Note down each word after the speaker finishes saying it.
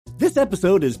This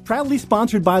episode is proudly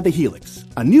sponsored by the Helix,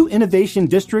 a new innovation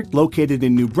district located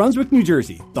in New Brunswick, New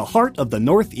Jersey, the heart of the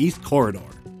Northeast Corridor.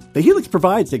 The Helix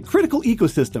provides a critical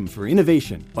ecosystem for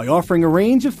innovation by offering a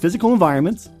range of physical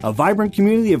environments, a vibrant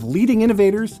community of leading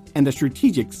innovators, and a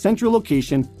strategic central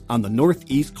location on the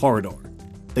Northeast Corridor.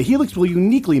 The Helix will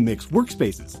uniquely mix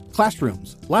workspaces,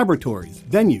 classrooms, laboratories,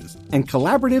 venues, and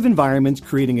collaborative environments,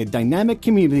 creating a dynamic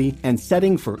community and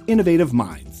setting for innovative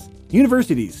minds.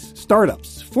 Universities,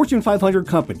 startups, Fortune 500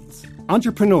 companies,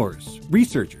 entrepreneurs,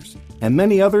 researchers, and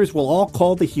many others will all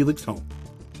call the Helix home.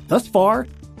 Thus far,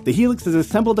 the Helix has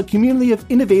assembled a community of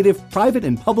innovative private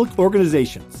and public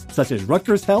organizations, such as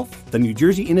Rutgers Health, the New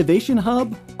Jersey Innovation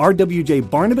Hub, RWJ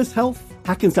Barnabas Health,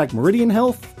 Hackensack Meridian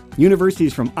Health,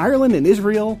 universities from Ireland and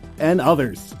Israel, and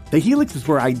others. The Helix is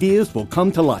where ideas will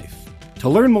come to life. To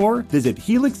learn more, visit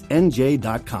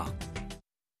helixnj.com.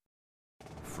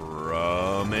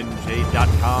 From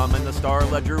NJ.com and the Star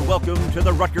Ledger, welcome to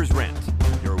the Rutgers Rant,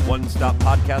 your one-stop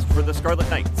podcast for the Scarlet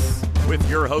Knights, with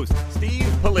your hosts, Steve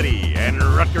Politti, and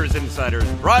Rutgers insiders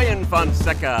Brian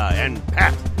Fonseca and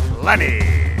Pat Lenny.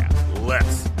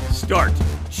 Let's start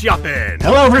shopping.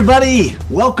 Hello, everybody.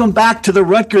 Welcome back to the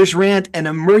Rutgers Rant, an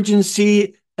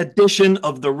emergency edition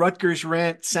of the Rutgers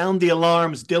Rant. Sound the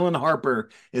alarms. Dylan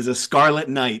Harper is a Scarlet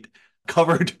Knight.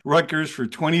 Covered Rutgers for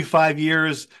 25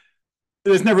 years.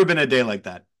 There's never been a day like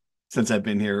that since I've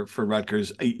been here for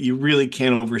Rutgers. You really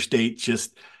can't overstate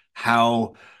just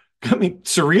how,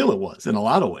 surreal it was in a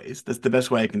lot of ways. That's the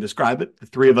best way I can describe it. The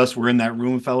three of us were in that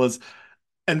room, fellas.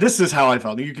 And this is how I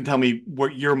felt. You can tell me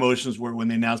what your emotions were when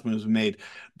the announcement was made.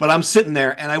 But I'm sitting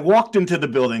there and I walked into the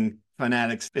building,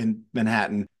 Fanatics in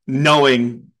Manhattan,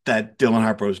 knowing that Dylan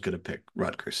Harper was going to pick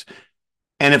Rutgers.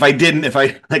 And if I didn't, the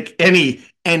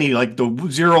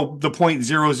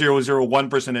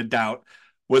 0.0001% of doubt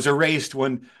was erased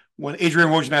when Adrian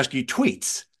Wojnarowski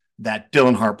tweets that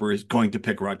Dylan Harper is going to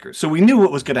pick Rutgers. So we knew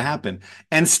what was going to happen.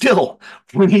 And still,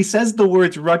 when he says the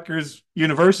words Rutgers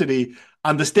University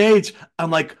on the stage,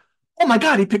 I'm like, oh my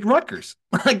God, he picked Rutgers.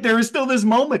 Like, there is still this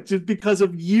moment just because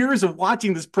of years of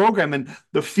watching this program and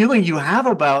the feeling you have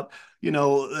about,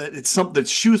 it's something that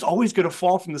shoe's always going to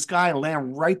fall from the sky and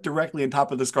land right directly on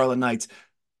top of the Scarlet Knights.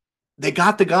 They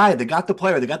got the guy, they got the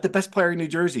player, they got the best player in New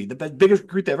Jersey, the biggest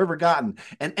recruit they've ever gotten,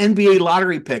 an NBA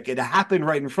lottery pick. It happened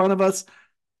right in front of us.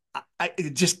 I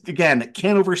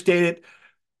can't overstate it.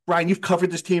 Brian, you've covered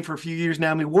this team for a few years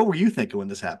now. I mean, what were you thinking when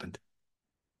this happened?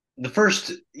 The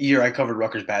first year I covered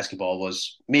Rutgers basketball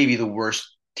was maybe the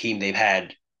worst team they've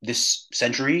had this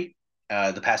century,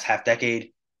 the past half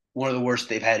decade. One of the worst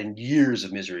they've had in years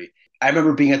of misery. I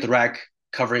remember being at the rack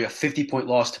covering a 50-point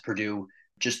loss to Purdue,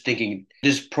 just thinking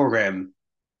this program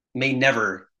may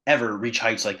never, ever reach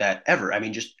heights like that, ever. I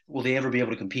mean, just will they ever be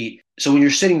able to compete? So when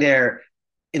you're sitting there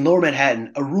in Lower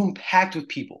Manhattan, a room packed with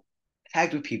people,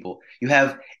 you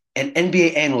have an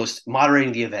NBA analyst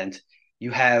moderating the event,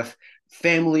 you have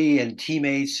family and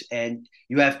teammates, and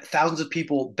you have thousands of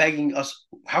people begging us,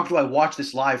 how do I watch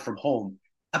this live from home,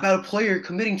 about a player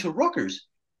committing to Rutgers.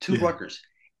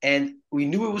 And we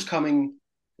knew it was coming.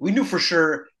 We knew for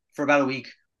sure for about a week.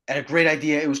 And a great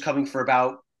idea. It was coming for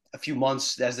about a few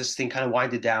months as this thing kind of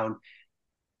winded down.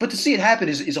 But to see it happen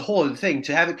is a whole other thing.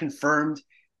 To have it confirmed,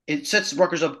 it sets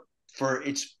Rutgers up for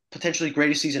its potentially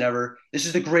greatest season ever. This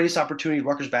is the greatest opportunity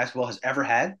Rutgers basketball has ever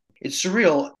had. It's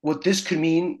surreal what this could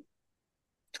mean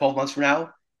 12 months from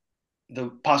now. The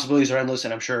possibilities are endless,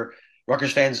 and I'm sure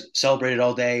Rutgers fans celebrate it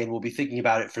all day and will be thinking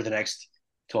about it for the next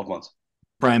 12 months.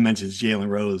 Brian mentions Jalen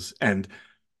Rose and,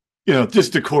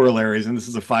 just the corollaries, and this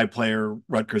is a 5-player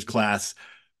Rutgers class.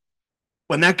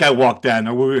 When that guy walked in,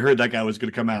 or when we heard that guy was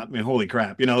going to come out, I mean, holy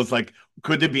crap, it's like,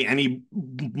 could there be any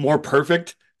more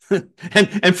perfect?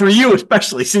 and for you,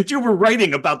 especially, since you were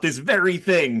writing about this very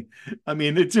thing, I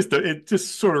mean, it's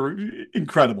just sort of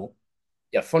incredible.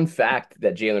 Yeah, fun fact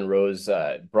that Jalen Rose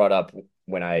brought up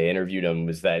when I interviewed him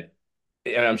was that,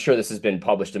 and I'm sure this has been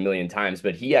published a million times,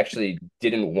 but he actually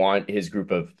didn't want his group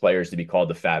of players to be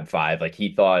called the Fab Five. Like,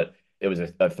 he thought it was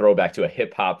a throwback to a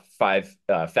hip hop Fab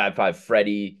Five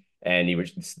Freddie, and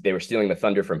they were stealing the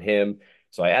thunder from him.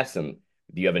 So I asked him,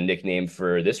 do you have a nickname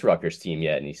for this Rutgers team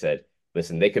yet? And he said,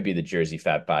 listen, they could be the Jersey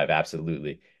Fab Five,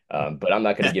 absolutely. But I'm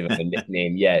not going to give him a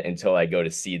nickname yet until I go to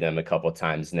see them a couple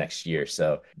times next year.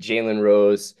 So Jalen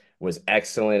Rose was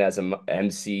excellent as an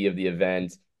MC of the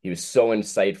event. He was so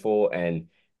insightful, and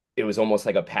it was almost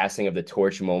like a passing of the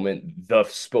torch moment. The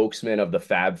spokesman of the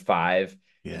Fab Five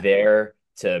there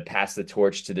to pass the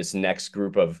torch to this next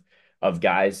group of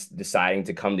guys deciding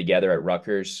to come together at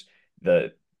Rutgers.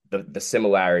 The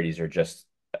similarities are just,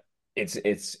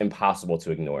 it's impossible to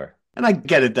ignore. And I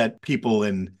get it that people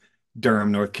in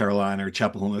Durham, North Carolina, or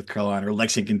Chapel Hill, North Carolina, or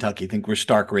Lexington, Kentucky, think we're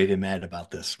stark raving mad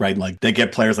about this, right? Like they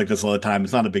get players like this all the time.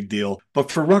 It's not a big deal. But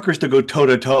for Rutgers to go toe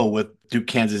to toe with Duke,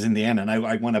 Kansas, Indiana, and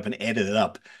I went up and added it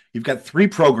up. You've got three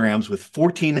programs with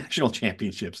 14 national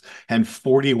championships and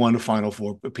 41 Final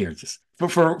Four appearances.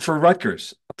 For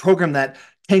Rutgers, a program that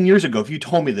 10 years ago, if you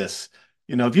told me this,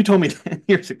 if you told me 10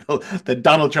 years ago that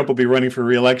Donald Trump will be running for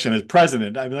re-election as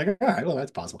president, I'd be like, all right, well,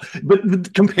 that's possible.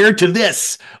 But compared to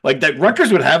this, like that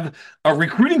Rutgers would have a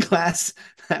recruiting class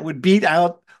that would beat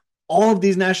out all of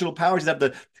these national powers, have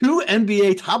the two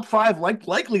NBA top five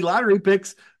likely lottery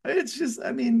picks. It's just,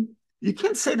 I mean, you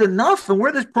can't say it enough and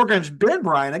where this program's been,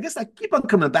 Brian. I guess I keep on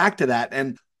coming back to that.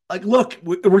 And like, look,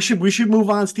 we should move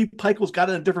on. Steve Pikiell's got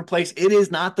it in a different place. It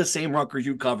is not the same Rutgers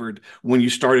you covered when you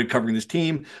started covering this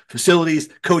team. Facilities,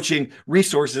 coaching,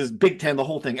 resources, Big Ten, the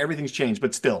whole thing. Everything's changed,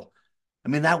 but still, I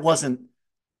mean, that wasn't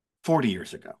 40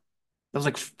 years ago. That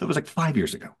was like 5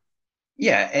 years ago.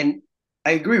 Yeah, and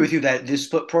I agree with you that this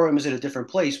program is in a different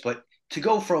place, but to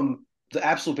go from the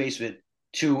absolute basement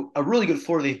to a really good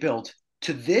floor they've built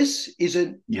to this is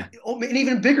an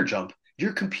even bigger jump.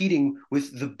 You're competing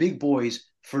with the big boys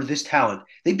for this talent.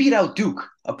 They beat out Duke,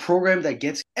 a program that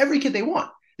gets every kid they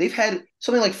want. They've had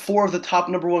something like 4 of the top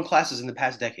number 1 classes in the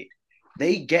past decade.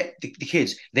 They get the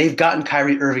kids. They've gotten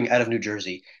Kyrie Irving out of New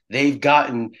Jersey. They've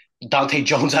gotten Dante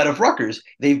Jones out of Rutgers.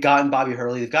 They've gotten Bobby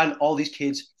Hurley. They've gotten all these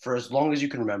kids for as long as you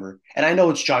can remember. And I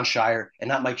know it's John Shire and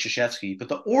not Mike Krzyzewski, but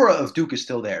the aura of Duke is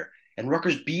still there. And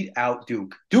Rutgers beat out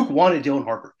Duke. Duke wanted Dylan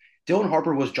Harper. Dylan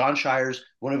Harper was John Shire's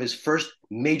one of his first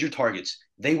major targets.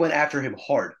 They went after him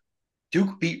hard.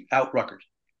 Duke beat out Rutgers.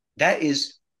 That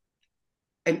is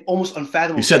an almost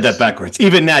unfathomable. You said that backwards.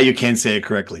 Even now, you can't say it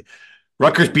correctly.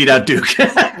 Rutgers beat out Duke.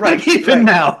 Right. Even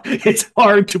now, it's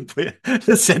hard to put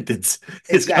the sentence.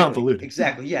 It's convoluted.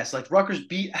 Exactly. Yes. Like Rutgers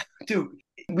beat out Duke.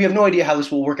 We have no idea how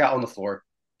this will work out on the floor.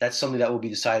 That's something that will be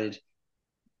decided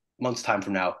months' time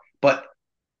from now. But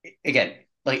again,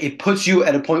 like it puts you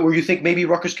at a point where you think maybe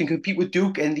Rutgers can compete with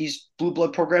Duke and these blue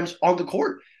blood programs on the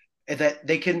court, and that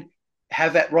they can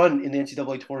have that run in the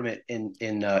NCAA tournament in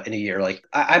a year. Like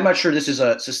I'm not sure this is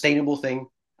a sustainable thing.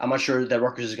 I'm not sure that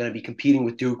Rutgers is going to be competing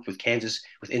with Duke, with Kansas,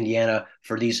 with Indiana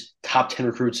for these top 10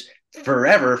 recruits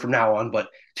forever from now on. But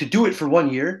to do it for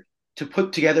 1 year, to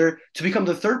put together, to become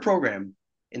the third program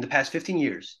in the past 15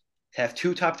 years, to have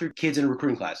 2 top 3 kids in a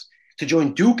recruiting class, to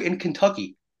join Duke and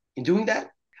Kentucky in doing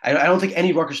that, I don't think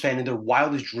any Rutgers fan in their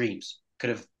wildest dreams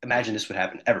could have imagined this would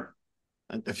happen ever.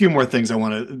 A few more things I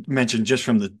want to mention just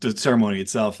from the ceremony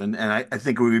itself. And I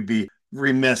think we would be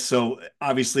remiss. So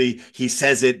obviously he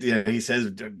says it, he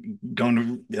says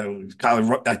going to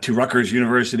college to Rutgers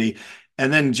University,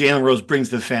 and then Jalen Rose brings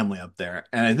the family up there.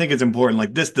 And I think it's important,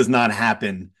 like this does not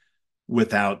happen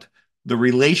without the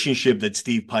relationship that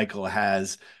Steve Pikiell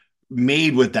has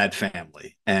made with that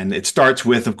family. And it starts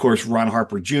with, of course, Ron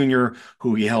Harper Jr.,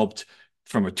 who he helped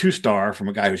from a 2-star, from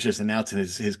a guy who's just announcing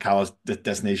his college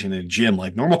destination in a gym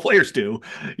like normal players do,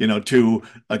 to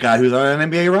a guy who's on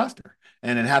an NBA roster.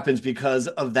 And it happens because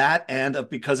of that and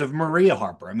because of Maria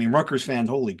Harper. I mean, Rutgers fans,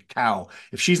 holy cow,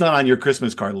 if she's not on your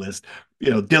Christmas card list,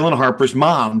 Dylan Harper's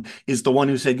mom is the one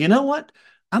who said, you know what?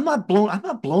 I'm not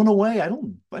blown away. I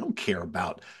don't care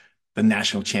about the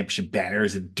national championship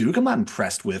banners at Duke. I'm not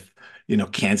impressed with,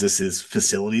 Kansas's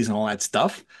facilities and all that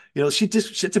stuff.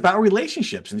 It's about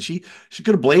relationships, and she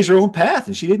could have blazed her own path,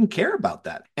 and she didn't care about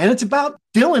that. And it's about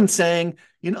Dylan saying,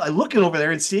 looking over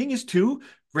there and seeing his 2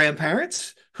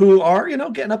 grandparents who are,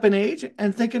 getting up in age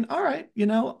and thinking, all right,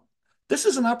 this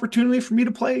is an opportunity for me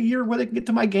to play a year where they can get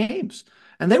to my games.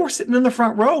 And they were sitting in the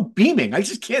front row beaming. I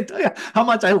just can't tell you how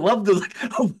much I love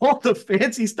of all the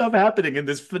fancy stuff happening and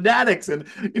this fanatics and,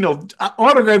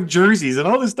 autographed jerseys and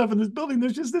all this stuff in this building.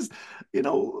 There's just this,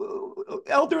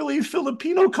 elderly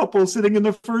Filipino couple sitting in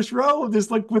the first row of this,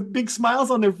 with big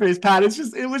smiles on their face, Pat.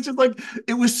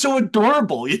 It was so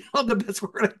adorable. The best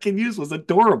word I can use was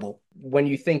adorable. When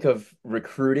you think of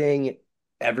recruiting,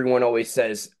 everyone always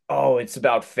says, oh, it's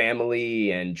about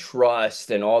family and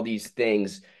trust and all these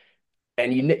things.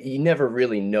 And you never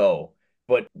really know.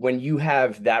 But when you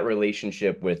have that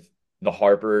relationship with the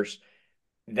Harpers,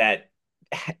 that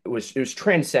it was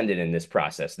transcendent in this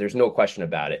process. There's no question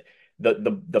about it.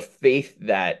 The faith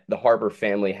that the Harper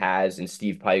family has in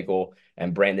Steve Pikiell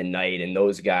and Brandon Knight and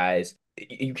those guys,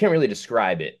 you can't really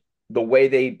describe it. The way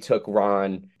they took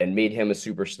Ron and made him a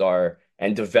superstar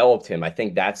and developed him, I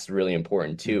think that's really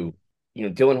important too.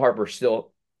 Dylan Harper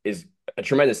still is a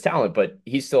tremendous talent, but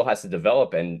he still has to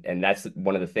develop. And that's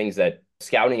one of the things that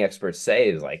scouting experts say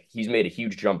is he's made a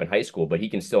huge jump in high school, but he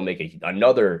can still make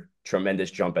another tremendous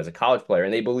jump as a college player.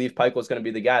 And they believe Pikiell is going to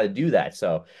be the guy to do that.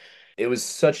 So It was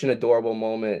such an adorable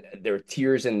moment. There were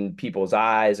tears in people's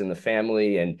eyes and the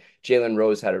family. And Jalen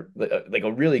Rose had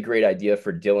a really great idea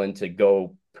for Dylan to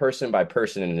go person by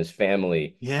person in his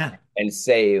family Yeah. and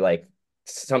say like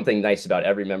something nice about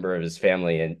every member of his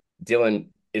family. And Dylan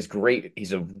is great.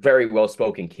 He's a very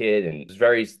well-spoken kid and is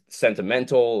very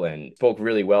sentimental and spoke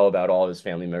really well about all of his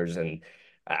family members. And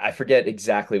I forget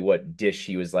exactly what dish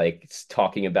he was like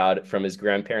talking about from his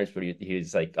grandparents, but he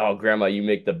was like, "Oh, grandma, you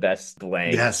make the best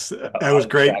blank." Yes, that I was was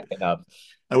great. cracking up.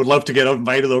 I would love to get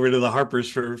invited over to the Harpers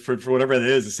for whatever it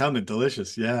is. It sounded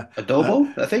delicious. Yeah.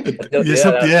 Adobo, I think. Yeah,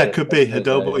 Yeah, yeah, it could be that's it.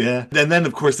 adobo. Yeah. And then,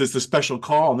 of course, there's the special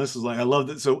call. And this is like, I love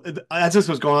it. So as this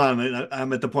was going on,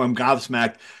 I'm at the point I'm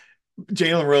gobsmacked.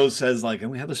 Jalen Rose says, like,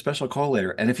 and we have a special call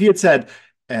later. And if he had said,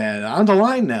 and on the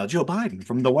line now, Joe Biden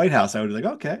from the White House, I would be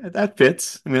like, okay, that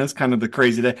fits. I mean, that's kind of the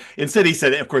crazy day. Instead, he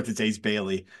said, of course, it's Ace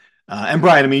Bailey. And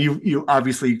Brian, I mean, you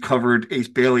obviously covered Ace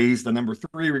Bailey. He's the number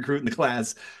 3 recruit in the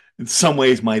class. In some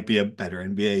ways, might be a better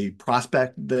NBA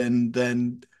prospect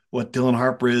than what Dylan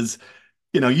Harper is.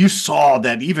 You saw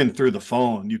that even through the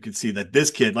phone, you could see that this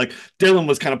kid, like Dylan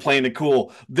was kind of playing it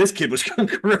cool. This kid was going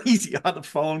crazy on the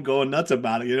phone, going nuts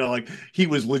about it. Like he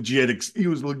was legit. He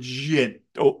was legit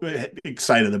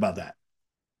excited about that.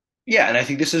 Yeah, and I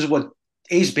think this is what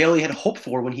Ace Bailey had hoped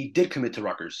for when he did commit to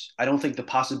Rutgers. I don't think the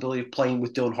possibility of playing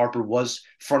with Dylan Harper was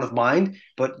front of mind,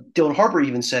 but Dylan Harper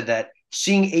even said that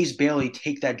seeing Ace Bailey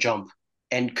take that jump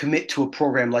and commit to a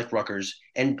program like Rutgers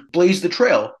and blaze the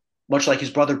trail, much like his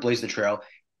brother blazed the trail,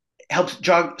 helped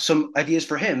jog some ideas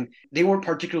for him. They weren't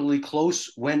particularly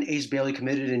close when Ace Bailey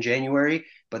committed in January,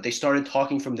 but they started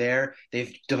talking from there.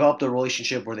 They've developed a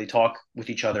relationship where they talk with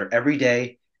each other every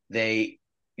day. They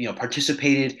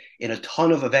participated in a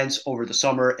ton of events over the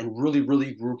summer and really,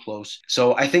 really grew close.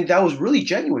 So I think that was really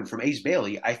genuine from Ace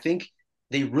Bailey. I think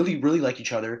they really, really like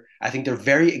each other. I think they're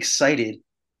very excited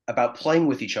about playing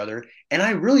with each other. And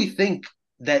I really think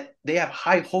that they have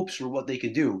high hopes for what they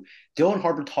can do. Dylan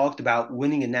Harper talked about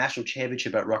winning a national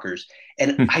championship at Rutgers.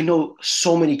 And I know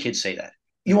so many kids say that.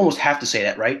 You almost have to say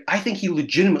that, right? I think he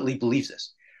legitimately believes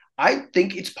this. I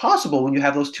think it's possible when you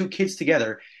have those two kids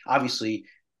together. Obviously,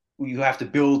 you have to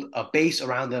build a base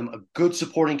around them, a good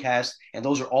supporting cast, and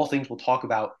those are all things we'll talk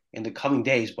about in the coming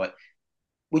days. But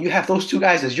when you have those two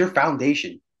guys as your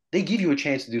foundation, they give you a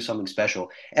chance to do something special.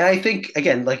 And I think,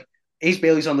 again, like Ace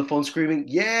Bailey's on the phone screaming,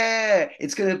 yeah,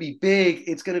 it's going to be big.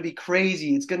 It's going to be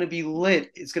crazy. It's going to be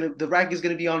lit. The rack is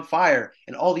going to be on fire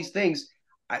and all these things.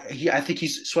 I think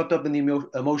he's swept up in the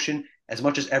emotion as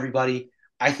much as everybody.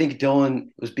 I think Dylan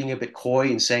was being a bit coy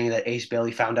and saying that Ace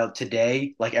Bailey found out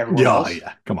today, like everyone else.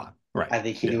 Yeah, come on. Right. I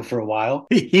think he knew for a while.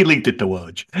 He leaked it to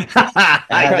Woj.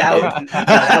 That would be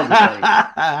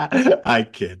funny. I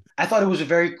kid. I thought it was a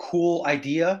very cool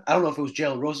idea. I don't know if it was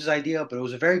Jalen Rose's idea, but it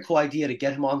was a very cool idea to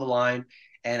get him on the line.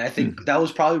 And I think that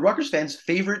was probably Rutgers fans'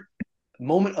 favorite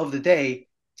moment of the day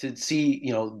to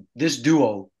see, this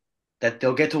duo that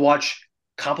they'll get to watch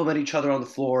complement each other on the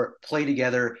floor, play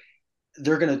together.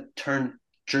 They're going to turn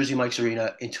Jersey Mike's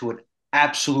Arena into an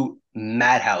absolute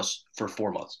madhouse for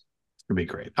 4 months. It'll be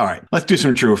great. All right, let's do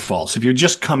some true or false. If you're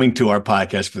just coming to our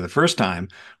podcast for the first time,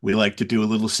 we like to do a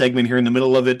little segment here in the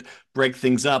middle of it, break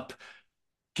things up,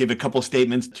 give a couple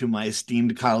statements to my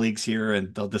esteemed colleagues here,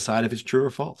 and they'll decide if it's true or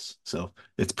false. So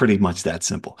it's pretty much that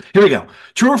simple. Here we go.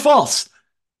 True or false?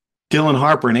 Dylan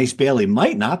Harper and Ace Bailey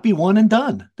might not be one and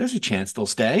done. There's a chance they'll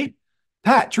stay.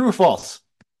 Pat, true or false?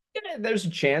 Yeah, there's a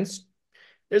chance.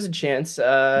 There's a chance.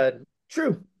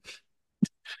 True.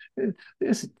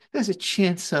 There's a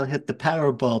chance I'll hit the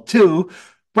Powerball too.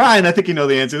 Brian, I think you know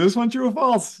the answer to this one. True or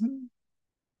false?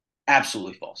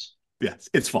 Absolutely false. Yes,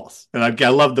 it's false. And I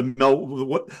love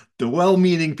the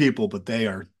well-meaning people, but they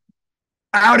are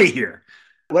out of here.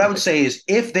 What I would say is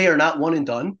if they are not one and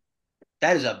done,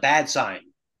 that is a bad sign.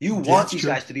 You want these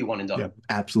guys to be one and done. Yeah,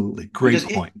 absolutely. Great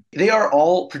point. They are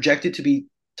all projected to be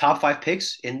top 5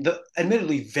 picks in the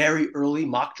admittedly very early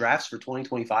mock drafts for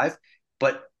 2025,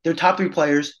 but they're top 3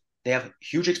 players. They have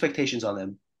huge expectations on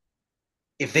them.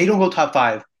 If they don't go top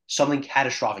 5, something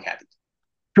catastrophic happens.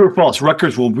 True or false?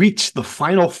 Rutgers will reach the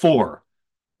Final Four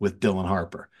with Dylan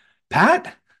Harper.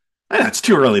 Pat, it's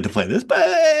too early to play this, but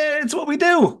it's what we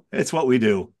do. It's what we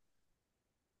do.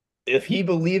 If he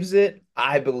believes it,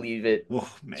 I believe it.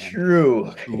 Oh, man.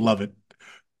 True. Love it.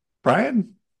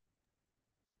 Brian?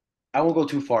 I won't go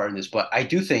too far in this, but I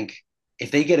do think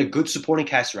if they get a good supporting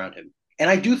cast around him, and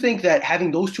I do think that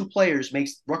having those 2 players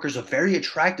makes Rutgers a very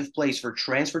attractive place for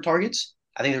transfer targets.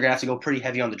 I think they're going to have to go pretty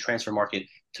heavy on the transfer market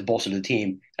to bolster the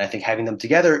team. And I think having them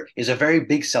together is a very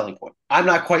big selling point. I'm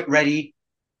not quite ready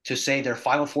to say they're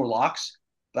Final Four locks,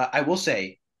 but I will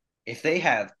say if they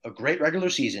have a great regular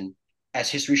season as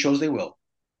history shows they will,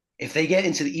 if they get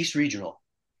into the East Regional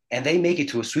and they make it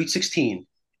to a Sweet 16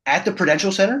 at the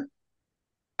Prudential Center,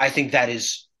 I think that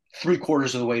is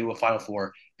 3/4 of the way to a Final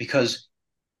Four, because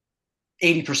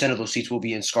 80% of those seats will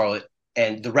be in Scarlet,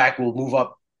 and the rack will move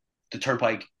up the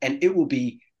Turnpike, and it will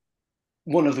be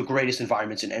one of the greatest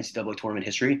environments in NCAA tournament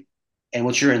history. And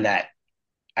once you're in that,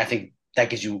 I think that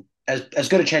gives you as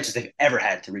good a chance as they've ever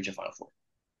had to reach a Final Four.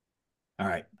 All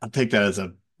right. I'll take that as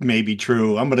a maybe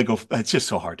true. I'm going to go. It's just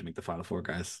so hard to make the Final Four,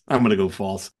 guys. I'm going to go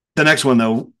false. The next one,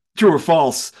 though, true or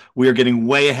false, we are getting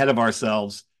way ahead of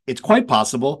ourselves. It's quite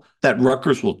possible that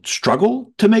Rutgers will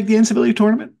struggle to make the NCAA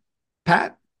tournament.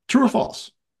 Pat, true or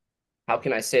false? How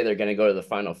can I say they're going to go to the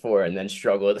Final Four and then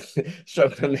struggle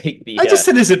to make the? I just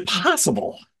said, is it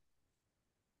possible?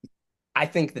 I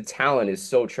think the talent is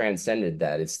so transcendent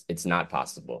that it's not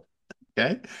possible.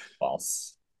 Okay.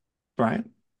 False. Brian?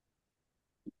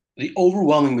 The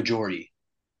overwhelming majority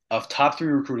of top 3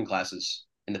 recruiting classes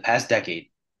in the past decade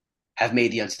have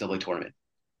made the NCAA tournament.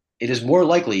 It is more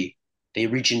likely they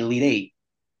reach an Elite Eight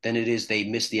than it is they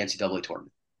miss the NCAA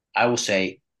tournament. I will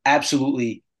say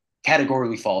absolutely,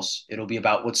 categorically false. It'll be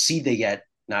about what seed they get,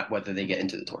 not whether they get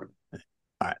into the tournament.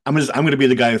 All right. I'm going to be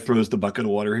the guy who throws the bucket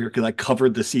of water here because I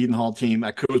covered the Seton Hall team.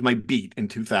 It was my beat in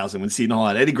 2000 when Seton Hall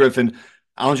had Eddie Griffin,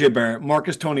 Alger Barrett,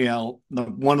 Marcus Toniel,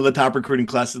 one of the top recruiting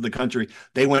classes of the country.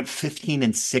 They went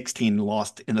 15-16,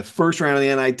 lost in the first round of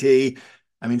the NIT.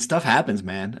 I mean, stuff happens,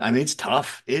 man. I mean, it's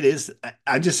tough. It is.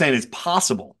 I'm just saying it's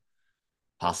possible.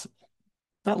 Possible.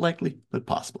 Not likely, but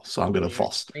possible. So I'm going to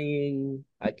false.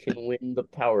 I can win the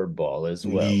Powerball as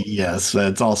well. Yes,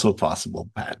 that's also possible,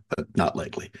 Pat, but not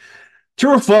likely.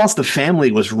 True or false, the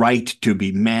family was right to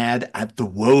be mad at the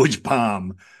Woj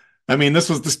bomb. I mean, this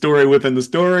was the story within the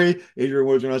story. Adrian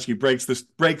Wojnarowski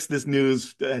breaks this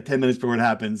news 10 minutes before it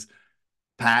happens.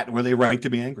 Pat, were they right to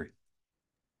be angry?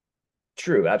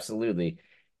 True, absolutely.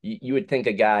 You would think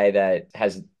a guy that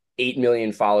has 8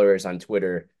 million followers on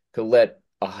Twitter could let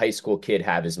a high school kid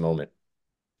have his moment.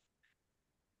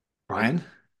 Brian?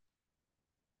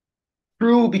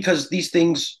 True, because these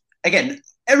things, again,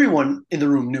 everyone in the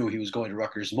room knew he was going to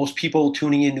Rutgers. Most people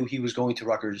tuning in knew he was going to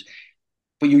Rutgers,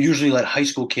 but you usually let high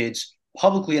school kids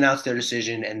publicly announce their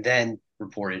decision and then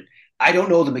report it. I don't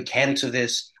know the mechanics of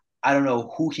this. I don't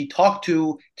know who he talked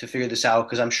to figure this out,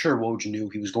 because I'm sure Woj knew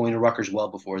he was going to Rutgers well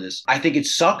before this. I think it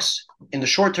sucks in the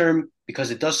short term because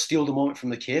it does steal the moment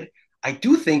from the kid. I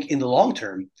do think in the long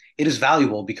term, it is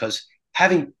valuable, because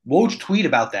having Woj tweet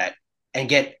about that and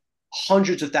get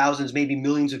hundreds of thousands, maybe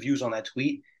millions of views on that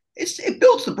tweet, it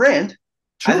builds the brand.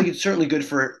 Sure. I think it's certainly good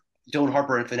for Dylan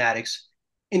Harper and Fanatics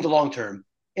in the long term.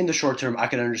 In the short term, I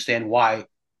can understand why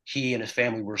he and his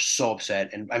family were so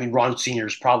upset. And I mean, Ron Sr.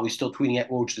 is probably still tweeting at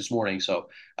Woj this morning, so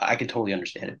I can totally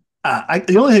understand it.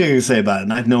 The only thing I can say about it,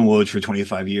 and I've known Woj for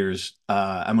 25 years,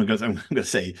 I'm going to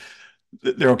say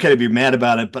they're okay to be mad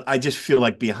about it, but I just feel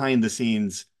like behind the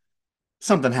scenes,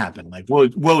 something happened. Like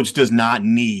Woj does not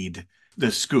need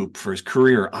the scoop for his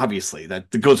career. Obviously, that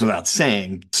goes without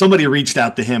saying. Somebody reached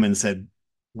out to him and said,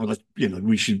 "Well, let's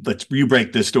you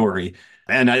break this story."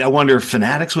 And I wonder if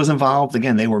Fanatics was involved.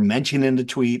 Again, they were mentioned in the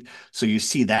tweet, so you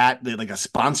see that like a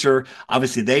sponsor.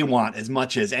 Obviously, they want as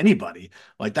much as anybody.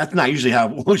 Like that's not usually how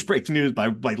Woj breaks news by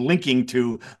linking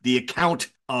to the account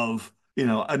of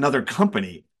another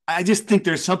company. I just think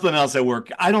there's something else at work.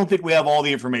 I don't think we have all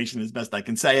the information as best I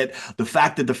can say it. The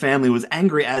fact that the family was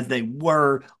angry as they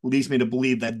were leads me to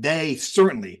believe that they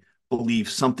certainly believe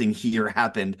something here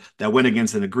happened that went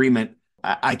against an agreement.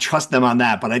 I trust them on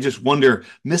that, but I just wonder,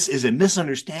 is a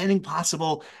misunderstanding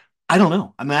possible? I don't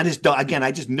know. I mean, I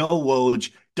just know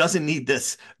Woj doesn't need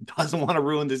this, doesn't want to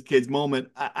ruin this kid's moment.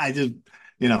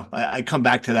 I come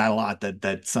back to that a lot,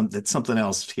 that something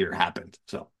else here happened.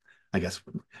 So I guess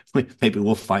maybe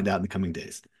we'll find out in the coming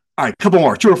days. All right, a couple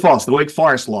more. True or false? The Wake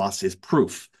Forest loss is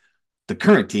proof the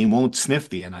current team won't sniff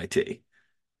the NIT.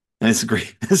 And this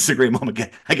is a great moment.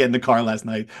 I get in the car last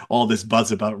night, all this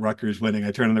buzz about Rutgers winning.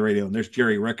 I turn on the radio and there's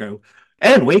Jerry Recco.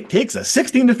 And Wake takes a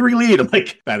 16-3 lead. I'm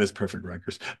like, that is perfect,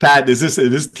 Rutgers. Pat, is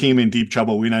this team in deep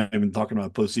trouble? We're not even talking about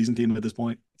a postseason team at this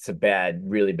point. It's a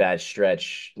really bad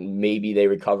stretch. Maybe they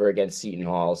recover against Seton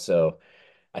Hall. So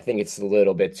I think it's a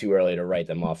little bit too early to write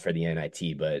them off for the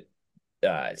NIT, but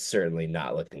it's certainly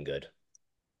not looking good.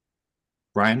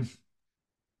 Brian?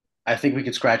 I think we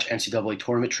could scratch NCAA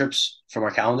tournament trips from our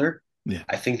calendar. Yeah.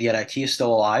 I think the NIT is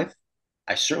still alive.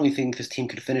 I certainly think this team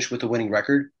could finish with a winning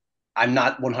record. I'm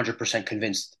not 100%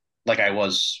 convinced like I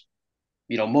was,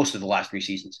 most of the last 3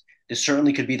 seasons. This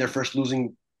certainly could be their first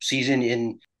losing season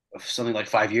in something like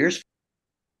 5 years.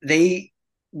 They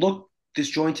look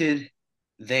disjointed.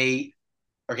 They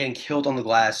are getting killed on the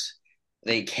glass.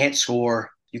 They can't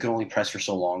score. You can only press for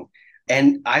so long.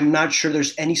 And I'm not sure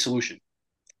there's any solution.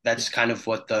 That's kind of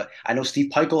what I know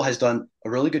Steve Peichel has done a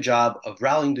really good job of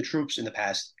rallying the troops in the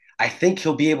past. I think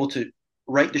he'll be able to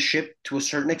right the ship to a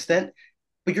certain extent,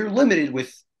 but you're limited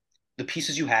with the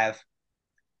pieces you have.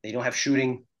 They don't have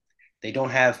shooting. They don't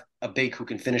have a big who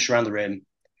can finish around the rim.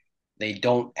 They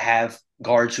don't have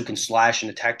guards who can slash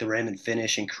and attack the rim and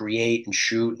finish and create and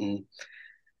shoot. And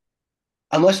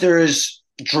unless there is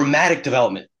dramatic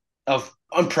development of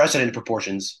unprecedented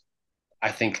proportions,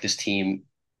 I think this team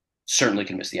certainly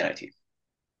can miss the NIT.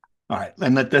 All right.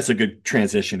 And that's a good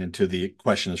transition into the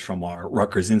questions from our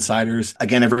Rutgers insiders.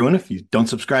 Again, everyone, if you don't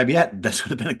subscribe yet, this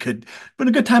would have been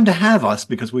a good time to have us,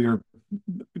 because we were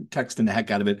texting the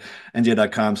heck out of it.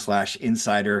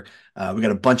 NJ.com/insider. We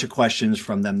got a bunch of questions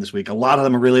from them this week. A lot of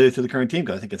them are related to the current team,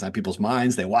 because I think it's on people's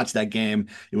minds. They watched that game.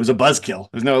 It was a buzzkill.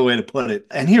 There's no other way to put it.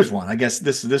 And here's one. I guess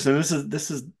this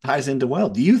ties into, well,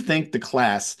 do you think the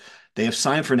class they have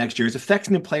signed for next year is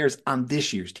affecting the players on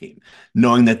this year's team,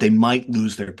 knowing that they might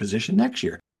lose their position next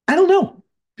year? I don't know.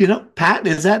 Pat,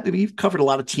 you've covered a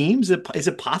lot of teams. Is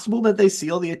it possible that they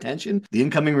see all the attention the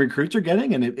incoming recruits are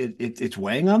getting, and it's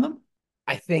weighing on them?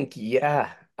 I think,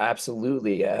 yeah,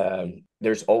 absolutely.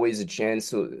 There's always a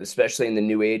chance, especially in the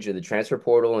new age of the transfer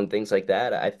portal and things like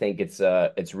that. I think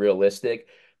it's realistic,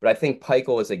 but I think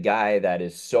Peichel is a guy that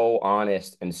is so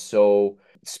honest and so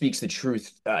speaks the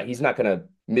truth. He's not going to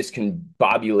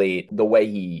miscombobulate the way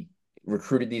he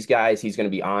recruited these guys. He's going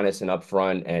to be honest and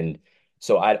upfront, and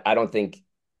so I don't think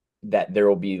that there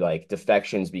will be like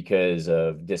defections because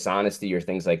of dishonesty or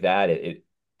things like that.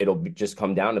 It'll just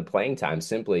come down to playing time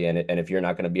simply. And if you're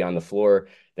not going to be on the floor,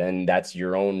 then that's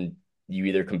your own, you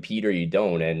either compete or you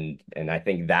don't. And I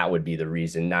think that would be the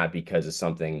reason, not because of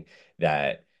something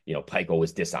that, Peichel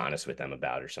was dishonest with them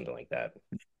about or something like that.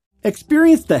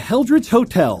 Experience the Heldrich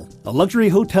Hotel, a luxury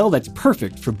hotel that's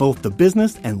perfect for both the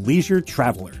business and leisure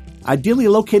traveler. Ideally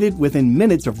located within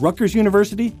minutes of Rutgers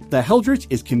University, the Heldrich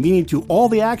is convenient to all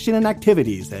the action and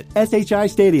activities at SHI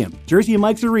Stadium, Jersey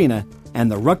Mike's Arena, and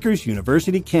the Rutgers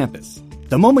University campus.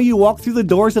 The moment you walk through the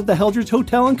doors of the Heldrich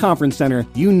Hotel and Conference Center,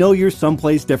 you know you're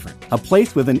someplace different. A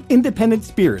place with an independent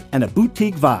spirit and a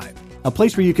boutique vibe. A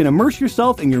place where you can immerse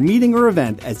yourself in your meeting or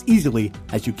event as easily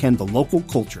as you can the local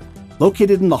culture.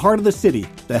 Located in the heart of the city,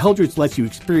 the Heldrich lets you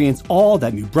experience all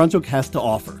that New Brunswick has to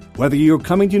offer. Whether you're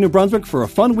coming to New Brunswick for a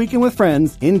fun weekend with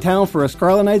friends, in town for a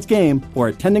Scarlet Knights game, or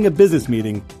attending a business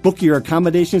meeting, book your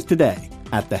accommodations today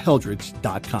at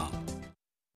theheldrich.com.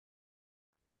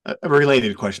 A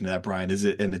related question to that, Brian,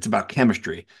 and it's about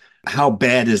chemistry. How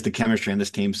bad is the chemistry on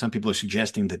this team? Some people are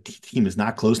suggesting that the team is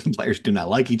not close and players do not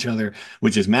like each other,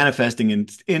 which is manifesting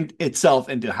in itself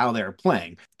into how they're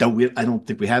playing. I don't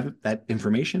think we have that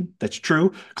information. That's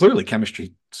true. Clearly,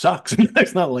 chemistry sucks.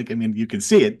 It's not like, you can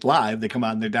see it live. They come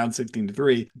out and they're down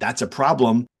 16-3. That's a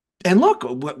problem. And look,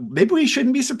 maybe we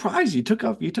shouldn't be surprised. You took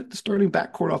the starting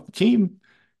backcourt off the team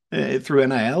through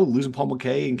NIL, losing Paul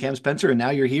McKay and Cam Spencer, and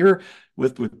now you're here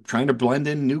with trying to blend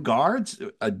in new guards,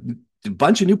 a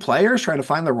bunch of new players trying to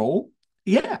find their role.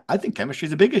 Yeah, I think chemistry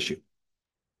is a big issue.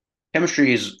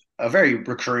 Chemistry is a very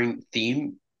recurring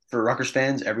theme for Rutgers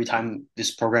fans every time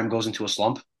this program goes into a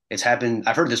slump. It's happened.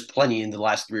 I've heard this plenty in the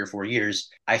last 3 or 4 years.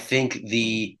 I think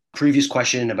the previous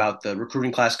question about the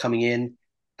recruiting class coming in,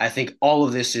 I think all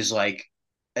of this is like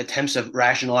attempts of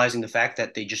rationalizing the fact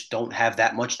that they just don't have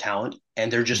that much talent and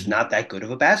they're just not that good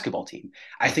of a basketball team.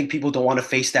 I think people don't want to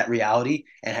face that reality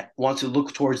and want to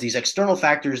look towards these external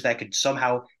factors that could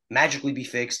somehow magically be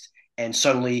fixed, and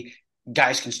suddenly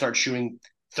guys can start shooting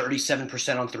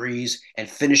 37% on threes and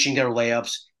finishing their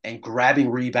layups and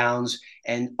grabbing rebounds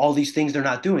and all these things they're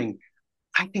not doing.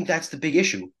 I think that's the big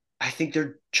issue. I think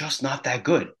they're just not that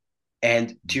good.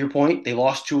 And to your point, they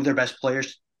lost 2 of their best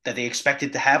players that they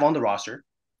expected to have on the roster,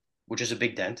 which is a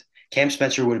big dent. Cam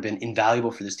Spencer would have been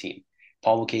invaluable for this team.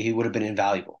 Paul Mulcahy would have been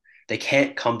invaluable. They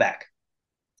can't come back.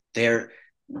 I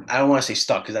don't want to say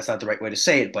stuck because that's not the right way to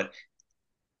say it, but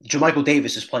JaMychal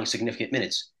Davis is playing significant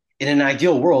minutes. In an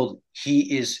ideal world,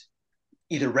 he is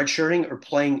either redshirting or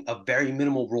playing a very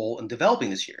minimal role in developing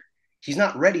this year. He's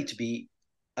not ready to be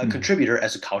a contributor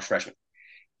as a college freshman.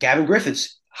 Gavin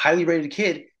Griffiths, highly rated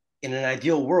kid, in an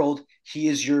ideal world, he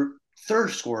is your 3rd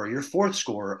scorer, your 4th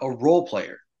scorer, a role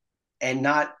player, and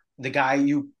not the guy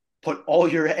you put all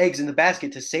your eggs in the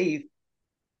basket to save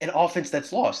an offense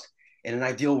that's lost. In an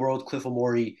ideal world, Cliff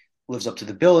Omori lives up to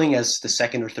the billing as the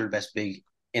 2nd or 3rd best big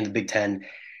in the Big Ten.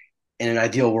 In an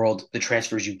ideal world, the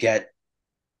transfers you get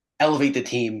elevate the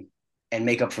team and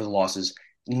make up for the losses.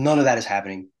 None of that is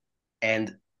happening.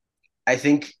 And I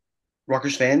think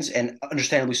Rutgers fans, and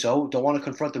understandably so, don't want to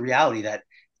confront the reality that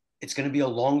it's going to be a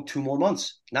long 2 more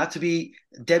months. Not to be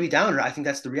Debbie Downer, I think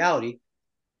that's the reality.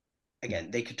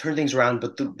 Again, they could turn things around,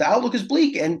 but the outlook is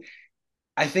bleak. And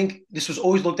I think this was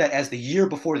always looked at as the year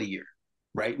before the year,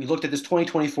 right? We looked at this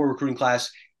 2024 recruiting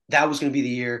class. That was going to be the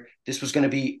year. This was going to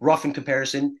be rough in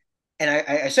comparison. And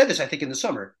I said this, I think, in the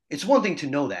summer. It's one thing to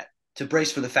know that, to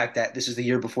brace for the fact that this is the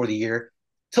year before the year.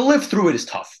 To live through it is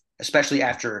tough, especially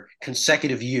after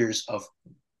consecutive years of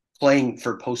playing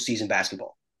for postseason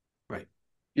basketball. Right.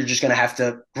 You're just going to have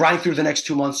to grind through the next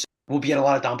 2 months. We'll be at a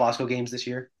lot of Don Bosco games this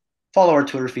year. Follow our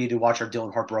Twitter feed and watch our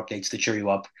Dylan Harper updates to cheer you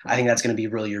up. I think that's going to be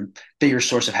really your bigger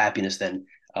source of happiness than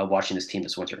watching this team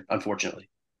this winter, unfortunately.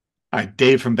 All right,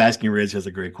 Dave from Basking Ridge has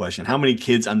a great question. How many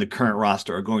kids on the current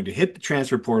roster are going to hit the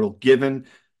transfer portal given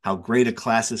how great a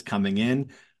class is coming in?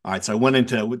 All right, so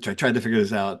I tried to figure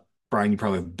this out. Brian, you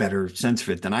probably have a better sense of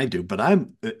it than I do, but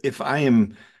if I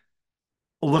am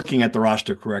looking at the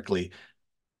roster correctly,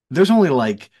 there's only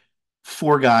like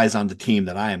 4 guys on the team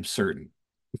that I am certain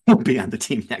will be on the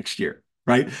team next year,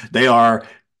 right? They are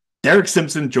Derek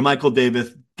Simpson, JaMychal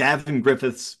Davis, Gavin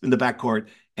Griffiths in the backcourt,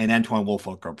 and Antoine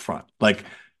Wolfolk up front. Like,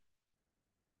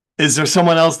 is there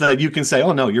someone else that you can say,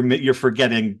 oh no, you're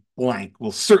forgetting blank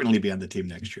will certainly be on the team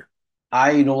next year?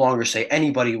 I no longer say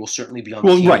anybody will certainly be on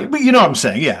the team. Well, right, but you know what I'm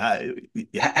saying, yeah.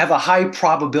 Have a high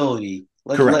probability.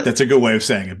 Correct. That's a good way of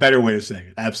saying it. Better way of saying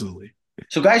it. Absolutely.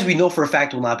 So guys we know for a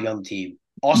fact will not be on the team.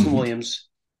 Austin Williams,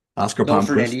 Oscar Noah Palmquist.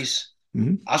 Fernandez.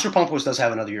 Oscar Palmquist does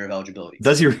have another year of eligibility.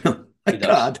 Does he really? My He does.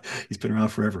 God, he's been around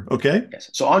forever. Okay. Yes.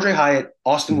 So Andre Hyatt,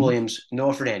 Austin Williams,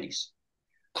 Noah Fernandez.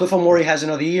 Cliff O'Morey has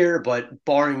another year, but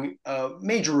barring a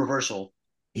major reversal,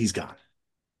 he's gone.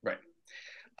 Right.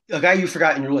 A guy you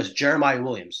forgot in your list, Jeremiah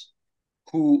Williams,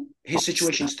 who his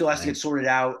situation still has to get sorted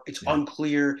out. It's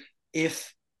unclear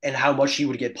if and how much he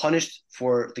would get punished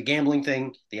for the gambling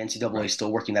thing. The NCAA is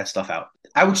still working that stuff out.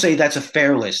 I would say that's a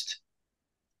fair list.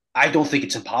 I don't think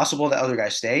it's impossible that other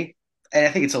guys stay. And I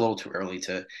think it's a little too early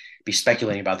to be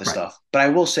speculating about this stuff. But I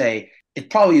will say it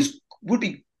probably would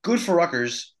be good for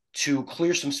Rutgers to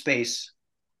clear some space.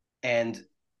 And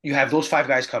you have those 5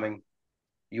 guys coming.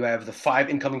 You have the 5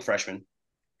 incoming freshmen.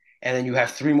 And then you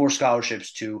have 3 more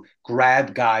scholarships to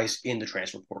grab guys in the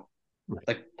transfer portal. Right.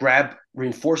 Like grab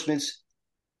reinforcements,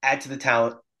 add to the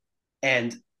talent,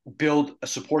 and build a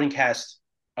supporting cast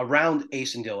around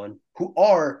Ace and Dylan, who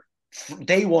are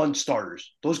day one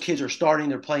starters. Those kids are starting.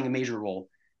 They're playing a major role.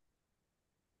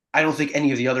 I don't think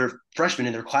any of the other freshmen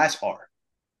in their class are.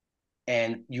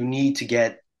 And you need to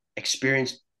get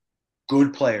experienced,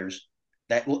 good players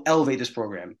that will elevate this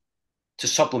program to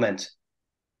supplement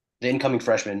the incoming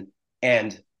freshmen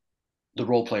and the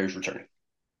role players returning.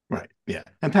 Right. Yeah.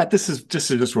 And Pat, this is just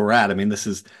where we're at. I mean, this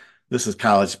is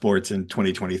college sports in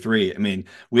 2023. I mean,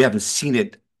 we haven't seen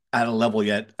it at a level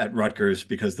yet at Rutgers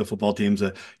because the football team's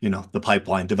the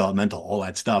pipeline, developmental, all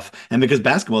that stuff. And because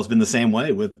basketball has been the same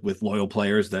way with loyal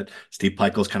players that Steve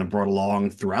Pikiell's kind of brought along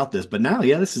throughout this. But now,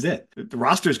 yeah, this is it. The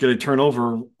roster is going to turn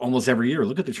over almost every year.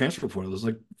 Look at the transfer portal. There's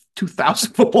like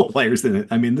 2,000 football players in it.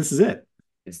 I mean, this is it.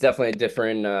 It's definitely a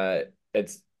different,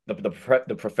 it's the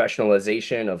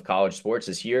professionalization of college sports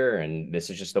is here, and this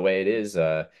is just the way it is.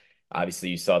 Obviously,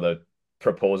 you saw the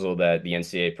proposal that the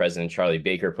NCAA president, Charlie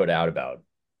Baker, put out about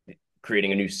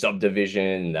creating a new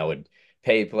subdivision that would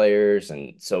pay players.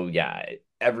 And so, yeah,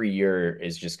 every year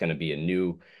is just going to be a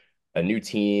new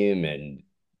team, and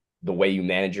the way you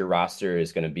manage your roster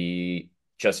is going to be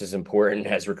just as important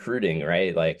as recruiting,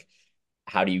 right? Like,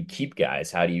 how do you keep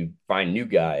guys? How do you find new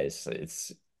guys?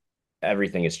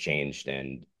 Everything has changed,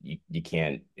 and you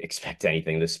can't expect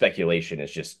anything. The speculation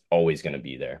is just always going to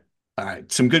be there. All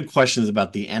right. Some good questions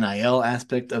about the NIL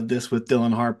aspect of this with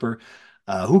Dylan Harper.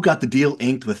 Who got the deal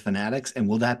inked with Fanatics, and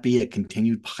will that be a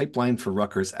continued pipeline for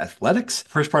Rutgers athletics?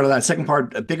 First part of that. Second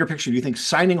part, a bigger picture. Do you think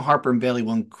signing Harper and Bailey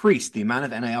will increase the amount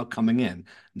of NIL coming in?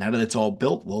 Now that it's all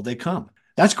built, will they come?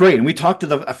 That's great. And we talked to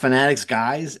the Fanatics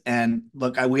guys, and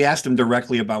look, we asked them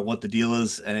directly about what the deal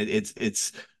is, and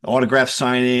it's autograph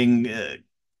signing,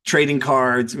 trading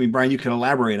cards. I mean, Brian, you can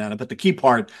elaborate on it, but the key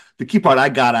part I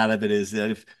got out of it is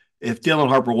that if Dylan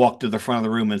Harper walked to the front of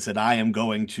the room and said, "I am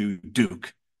going to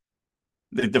Duke,"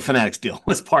 the Fanatics deal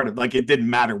was part of, like, it didn't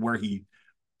matter where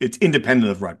it's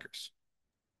independent of Rutgers.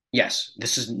 Yes,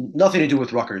 this is nothing to do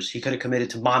with Rutgers. He could have committed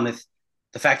to Monmouth.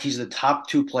 The fact he's the top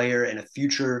 2 player and a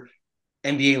future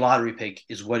NBA lottery pick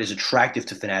is what is attractive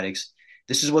to Fanatics.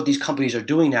 This is what these companies are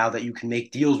doing now that you can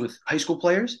make deals with high school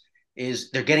players,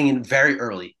 is they're getting in very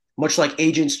early. Much like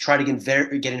agents try to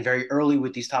get in very early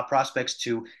with these top prospects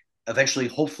to eventually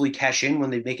hopefully cash in when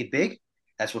they make it big.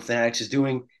 That's what Fanatics is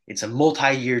doing. It's a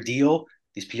multi-year deal.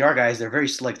 these PR guys, they're very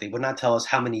slick. They would not tell us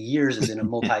how many years is in a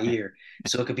multi-year.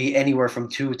 So it could be anywhere from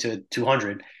 2 to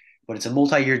 200, but it's a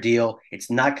multi-year deal.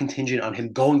 It's not contingent on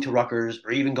him going to Rutgers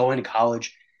or even going to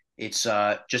college. It's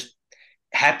just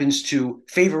happens to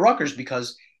favor Rutgers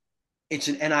because it's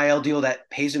an NIL deal that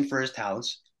pays him for his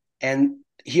talents. And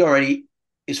he already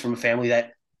is from a family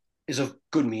that is of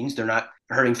good means. They're not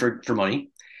hurting for money.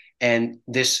 And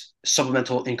this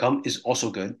supplemental income is also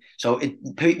good. So it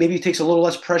maybe takes a little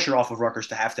less pressure off of Rutgers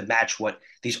to have to match what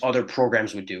these other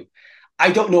programs would do.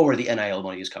 I don't know where the NIL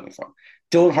money is coming from.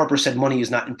 Dylan Harper said money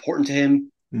is not important to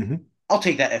him. Mm-hmm. I'll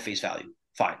take that at face value.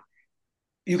 Fine.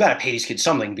 You got to pay these kids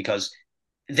something because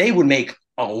they would make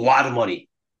a lot of money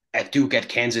at Duke, at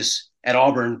Kansas, at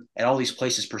Auburn, at all these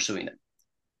places pursuing them.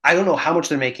 I don't know how much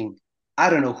they're making.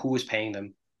 I don't know who is paying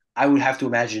them. I would have to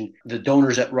imagine the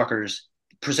donors at Rutgers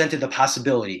presented the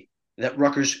possibility that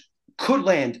Rutgers could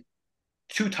land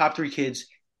 2 top 3 kids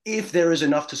if there is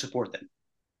enough to support them.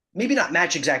 Maybe not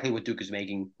match exactly what Duke is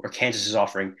making or Kansas is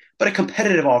offering, but a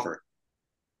competitive offer.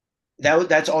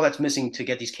 That's all that's missing to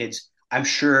get these kids. I'm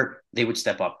sure they would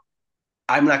step up.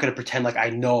 I'm not going to pretend like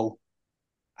I know.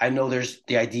 I know there's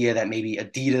the idea that maybe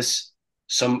Adidas,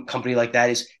 some company like that,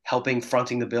 is helping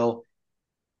fronting the bill.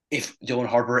 If Dylan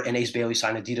Harper and Ace Bailey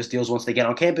sign Adidas deals once they get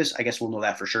on campus, I guess we'll know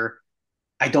that for sure.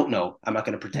 I don't know. I'm not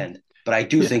going to pretend, but I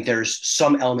do think there's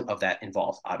some element of that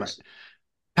involved, obviously. Right.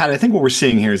 Pat, I think what we're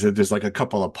seeing here is that there's like a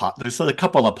couple of piles. That's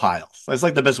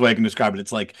like the best way I can describe it.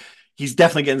 It's like he's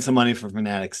definitely getting some money from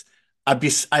Fanatics. I'd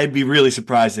be really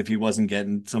surprised if he wasn't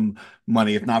getting some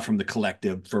money, if not from the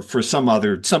collective, for some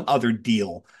other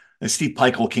deal. And Steve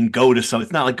Peichel can go to some.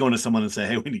 It's not like going to someone and say,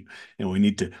 "Hey, we need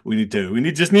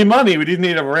money. We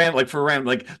need a rant like for rant."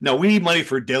 Like, no, we need money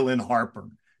for Dylan Harper.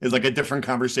 Is like a different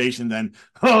conversation than,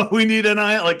 oh, we need an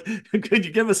eye. Like, could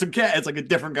you give us some cash? It's like a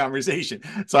different conversation.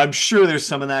 So I'm sure there's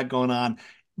some of that going on.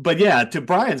 But yeah, to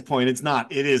Brian's point,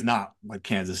 it is not what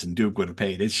Kansas and Duke would have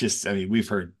paid. It's just, I mean, we've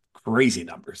heard crazy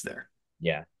numbers there.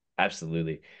 Yeah,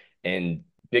 absolutely. And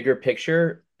bigger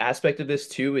picture aspect of this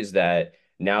too is that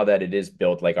now that it is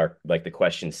built, like the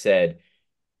question said,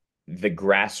 the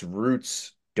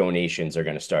grassroots donations are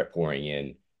going to start pouring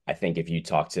in. I think if you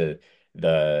talk to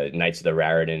the Knights of the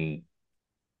Raritan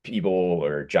people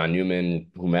or John Newman,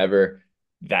 whomever,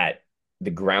 that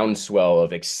the groundswell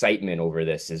of excitement over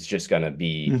this is just going to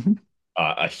be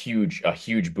a huge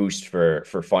boost for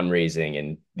fundraising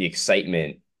and the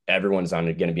excitement. Everyone's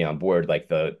going to be on board. Like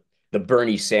the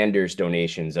Bernie Sanders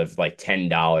donations of like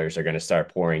 $10 are going to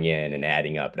start pouring in and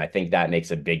adding up. And I think that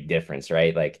makes a big difference,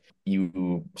 right? Like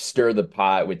you stir the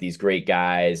pot with these great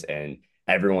guys and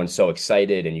everyone's so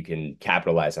excited and you can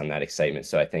capitalize on that excitement.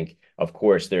 So I think, of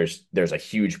course, there's a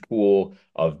huge pool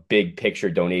of big picture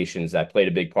donations that played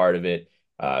a big part of it.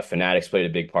 Fanatics played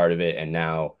a big part of it. And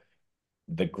now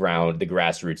the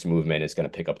grassroots movement is going to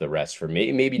pick up the rest for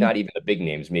maybe not even the big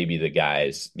names, maybe the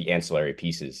guys, the ancillary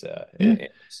pieces.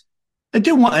 I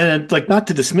do want, and like, not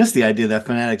to dismiss the idea that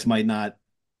Fanatics might not,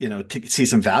 see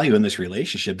some value in this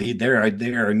relationship. They're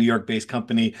a New York-based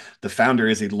company. The founder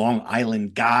is a Long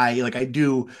Island guy. Like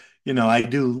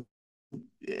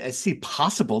I see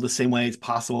possible the same way it's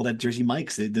possible that Jersey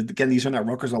Mike's. Again, these are not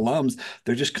Rutgers alums.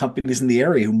 They're just companies in the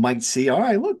area who might see, all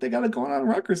right, look, they got it going on in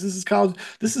Rutgers. This is college.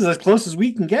 This is as close as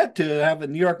we can get to have a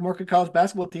New York market college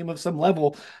basketball team of some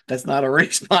level that's not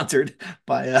already sponsored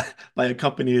by a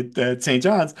company at St.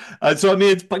 John's. So I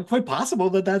mean, it's quite possible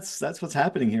that that's what's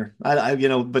happening here.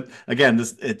 But again,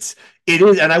 it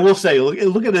is, and I will say,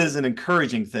 look at it as an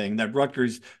encouraging thing that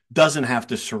Rutgers doesn't have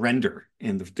to surrender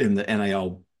in the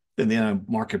NIL. In the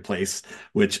marketplace,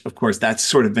 which of course that's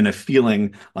sort of been a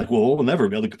feeling like, well, we'll never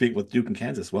be able to compete with Duke and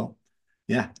Kansas. Well,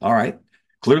 yeah, all right.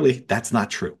 Clearly that's not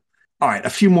true. All right, a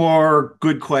few more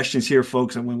good questions here,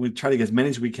 folks, and we try to get as many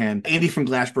as we can. Andy from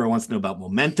Glassboro wants to know about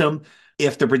momentum.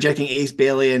 If they're projecting Ace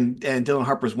Bailey and Dylan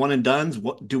Harper's one and dones,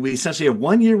 do we essentially have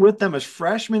 1 year with them as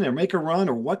freshmen or make a run,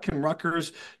 or what can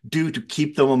Rutgers do to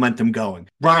keep the momentum going?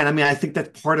 Brian, I mean, I think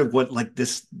that's part of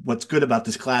what's good about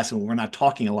this class, and we're not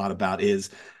talking a lot about,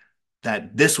 is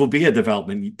that this will be a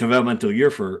developmental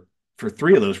year for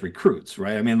 3 of those recruits,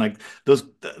 right? I mean, like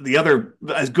the other,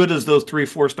 as good as those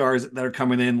 3-4 stars that are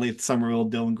coming in, Leith Somerville,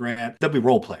 Dylan Grant, they'll be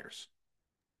role players.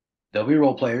 They'll be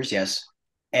role players, yes.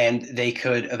 And they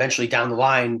could eventually down the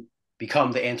line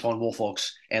become the Antoine Woolfolks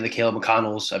and the Caleb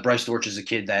McConnells. Bryce Dortch is a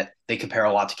kid that they compare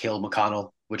a lot to Caleb McConnell,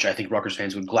 which I think Rutgers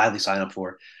fans would gladly sign up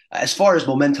for. As far as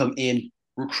momentum in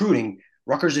recruiting,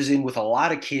 Rutgers is in with a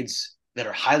lot of kids that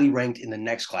are highly ranked in the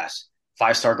next class.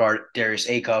 5-star guard Darius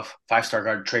Acuff, 5-star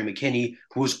guard Trey McKinney,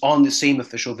 who was on the same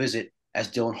official visit as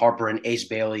Dylan Harper and Ace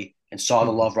Bailey and saw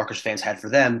the love Rutgers fans had for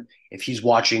them, if he's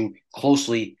watching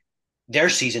closely their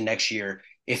season next year,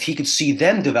 if he could see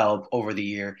them develop over the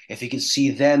year, if he could see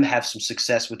them have some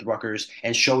success with Rutgers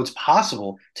and show it's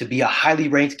possible to be a highly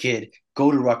ranked kid,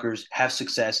 go to Rutgers, have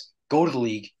success, go to the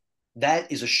league,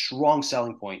 that is a strong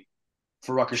selling point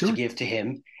for Rutgers to give to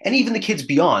him and even the kids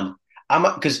beyond.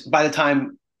 Because by the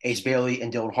time Ace Bailey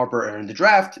and Dylan Harper are in the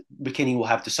draft, McKinney will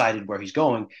have decided where he's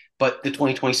going. But the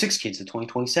 2026 kids, the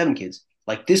 2027 kids,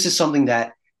 like this is something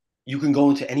that you can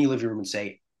go into any living room and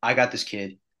say, I got this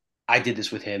kid. I did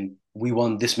this with him. We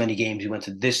won this many games. We went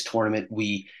to this tournament.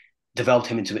 We developed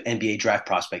him into an NBA draft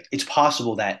prospect. It's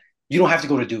possible that you don't have to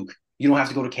go to Duke. You don't have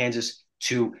to go to Kansas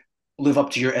to live up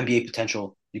to your NBA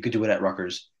potential. You could do it at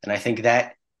Rutgers. And I think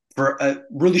that for a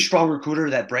really strong recruiter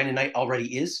that Brandon Knight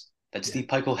already is, that Steve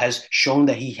Pikiell has shown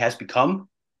that he has become,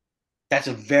 that's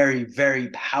a very, very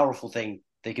powerful thing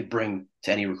they could bring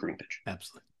to any recruiting pitch.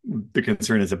 Absolutely. The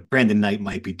concern is that Brandon Knight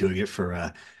might be doing it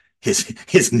for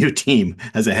his new team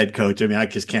as a head coach. I mean, I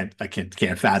just can't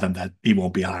fathom that he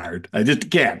won't be hired. I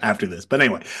just can't after this. But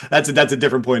anyway, that's a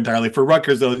different point entirely. For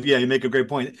Rutgers, though, yeah, you make a great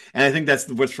point. And I think that's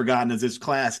what's forgotten is this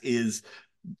class is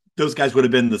those guys would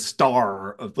have been the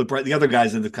star of the other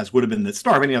guys in the class would have been the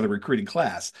star of any other recruiting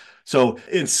class. So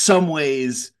in some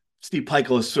ways, Steve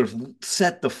Pikiell has sort of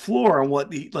set the floor on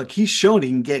what he's shown he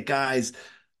can get guys.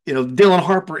 Dylan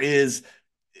Harper is,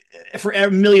 for a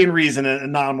million reasons, an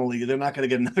anomaly. They're not going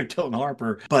to get another Dylan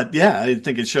Harper. But yeah, I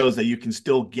think it shows that you can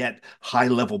still get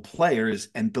high-level players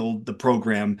and build the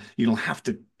program. You don't have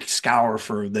to scour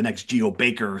for the next Geo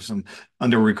Baker or some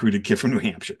under-recruited kid from New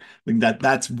Hampshire. I think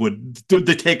that's what the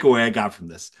takeaway I got from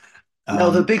this. Now,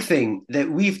 the big thing that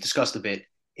we've discussed a bit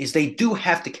is they do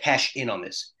have to cash in on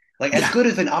this. Like, as good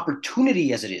of an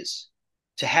opportunity as it is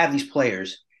to have these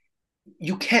players,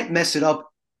 you can't mess it up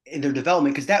in their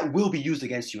development because that will be used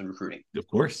against you in recruiting. Of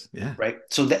course, yeah. Right.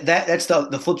 So that's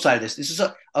the flip side of this. This is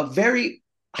a very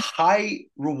high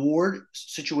reward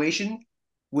situation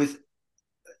with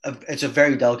it's a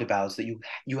very delicate balance that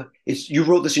you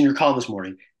wrote this in your column this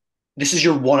morning. This is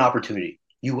your one opportunity.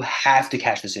 You have to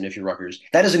cash this in if you're Rutgers.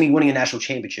 That doesn't mean winning a national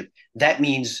championship. That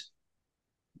means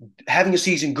having a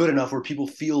season good enough where people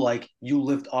feel like you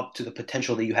lived up to the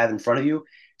potential that you have in front of you.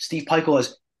 Steve Pikiell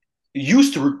has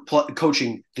used to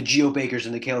coaching the Geo Bakers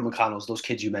and the Caleb McConnells, those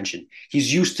kids you mentioned.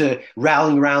 He's used to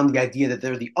rallying around the idea that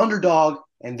they're the underdog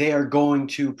and they are going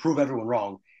to prove everyone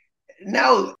wrong.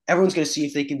 Now everyone's going to see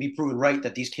if they can be proven right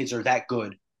that these kids are that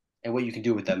good and what you can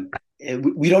do with them.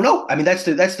 We don't know. I mean, that's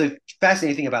the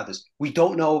fascinating thing about this. We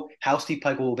don't know how Steve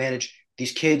Pikiell will manage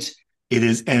these kids. It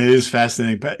is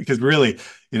fascinating because really,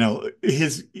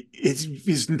 his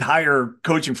entire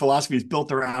coaching philosophy is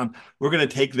built around we're going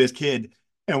to take this kid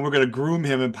and we're going to groom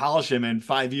him and polish him. In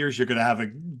 5 years, you're going to have a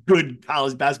good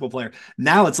college basketball player.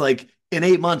 Now it's like in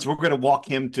 8 months, we're going to walk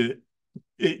him to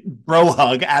bro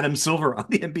hug Adam Silver on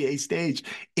the NBA stage.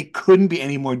 It couldn't be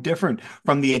any more different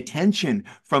from the attention,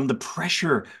 from the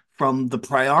pressure, from the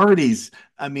priorities.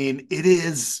 I mean, it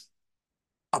is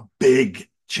a big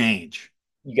change.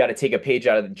 You got to take a page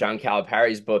out of John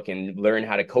Calipari's book and learn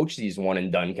how to coach these one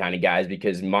and done kind of guys,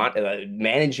 because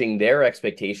managing their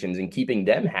expectations and keeping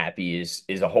them happy is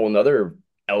a whole nother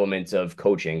element of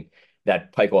coaching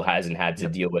that Pikiell hasn't had to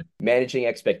deal with. Managing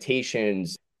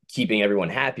expectations, keeping everyone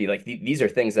happy. Like these are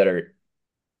things that are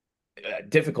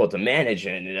difficult to manage.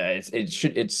 And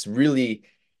it's really,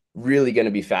 really going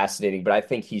to be fascinating. But I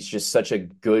think he's just such a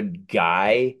good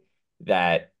guy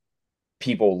that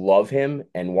people love him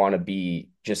and want to be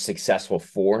just successful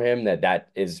for him, that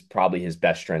is probably his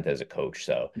best strength as a coach.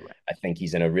 So right. I think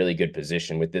he's in a really good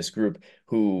position with this group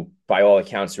who, by all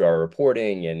accounts through our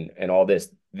reporting and all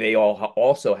this, they all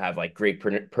also have like great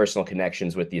personal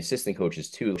connections with the assistant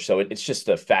coaches too. So it's just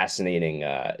a fascinating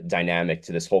dynamic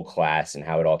to this whole class and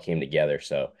how it all came together.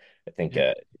 So I think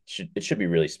it should be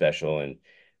really special.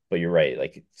 But you're right,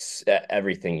 like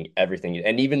everything,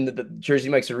 and even the Jersey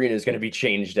Mike's Arena is going to be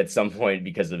changed at some point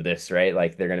because of this, right?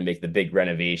 Like they're going to make the big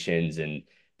renovations, and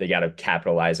they got to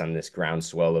capitalize on this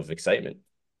groundswell of excitement.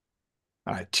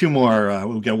 All right, two more.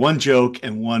 We'll get one joke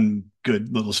and one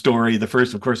good little story. The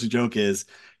first, of course, the joke is,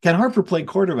 can Harper play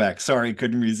quarterback? Sorry,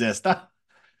 couldn't resist. Got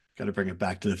to bring it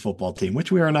back to the football team, which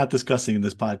we are not discussing in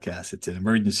this podcast. It's an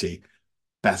emergency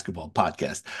basketball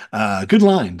podcast. Good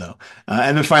line, though.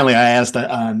 And then finally, I asked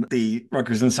on the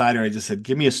Rutgers Insider, I just said,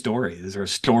 give me a story. Is there a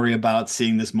story about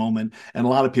seeing this moment? And a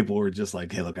lot of people were just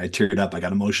like, hey, look, I teared up. I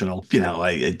got emotional.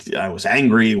 I was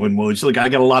angry when Woj. Look, I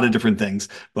got a lot of different things.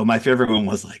 But my favorite one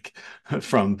was like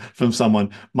from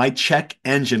someone, my check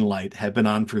engine light had been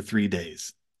on for 3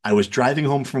 days. I was driving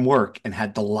home from work and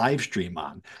had the live stream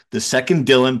on. The second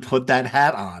Dylan put that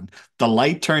hat on, the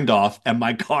light turned off and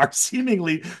my car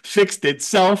seemingly fixed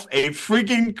itself. A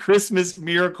freaking Christmas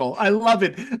miracle. I love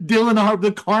it. Dylan Harper,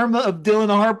 the karma of Dylan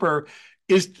Harper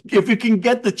is if you can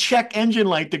get the check engine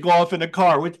light to go off in a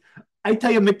car, which I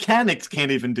tell you, mechanics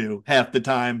can't even do half the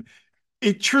time.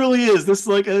 It truly is. This,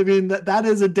 like, I mean, that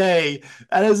is a day.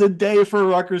 That is a day for a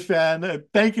Rutgers fan.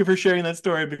 Thank you for sharing that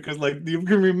story because, like, you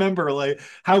can remember, like,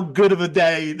 how good of a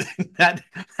day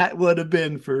that would have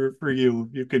been for you.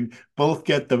 You can both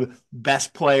get the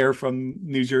best player from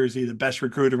New Jersey, the best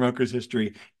recruit in Rutgers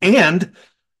history, and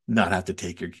not have to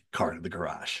take your car to the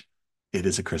garage. It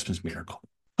is a Christmas miracle.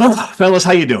 Oh, fellas,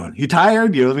 how you doing? You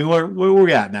tired? I mean, where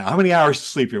we at now? How many hours of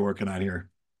sleep you're working on here?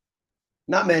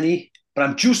 Not many, but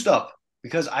I'm juiced up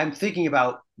because I'm thinking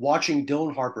about watching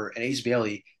Dylan Harper and Ace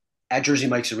Bailey at Jersey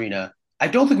Mike's Arena. I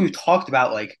don't think we've talked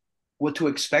about like what to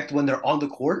expect when they're on the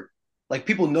court. Like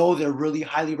people know they're really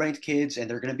highly ranked kids and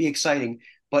they're going to be exciting.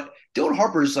 But Dylan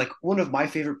Harper is like one of my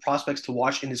favorite prospects to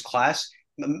watch in his class.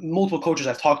 Multiple coaches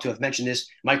I've talked to have mentioned this.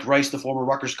 Mike Rice, the former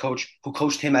Rutgers coach who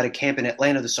coached him at a camp in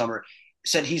Atlanta this summer,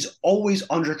 said he's always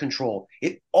under control.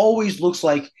 It always looks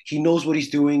like he knows what he's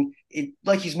doing.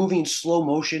 Like he's moving in slow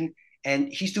motion.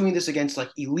 And he's doing this against like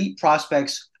elite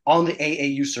prospects on the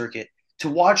AAU circuit. To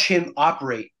watch him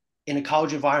operate in a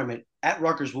college environment at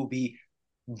Rutgers will be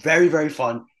very, very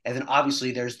fun. And then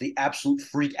obviously there's the absolute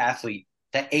freak athlete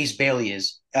that Ace Bailey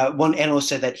is. One analyst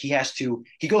said that he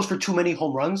goes for too many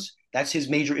home runs. That's his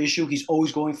major issue. He's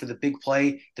always going for the big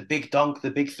play, the big dunk,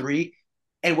 the big three.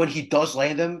 And when he does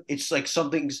land them, it's like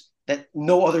something that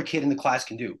no other kid in the class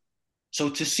can do.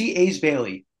 So to see Ace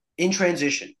Bailey in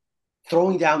transition,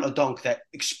 throwing down a dunk that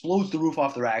explodes the roof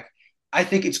off the rack, I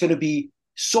think it's going to be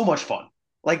so much fun.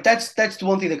 Like that's the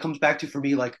one thing that comes back to for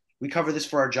me. Like we cover this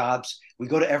for our jobs. We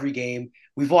go to every game.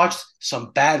 We've watched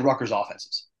some bad Rutgers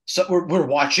offenses. So we're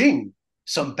watching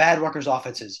some bad Rutgers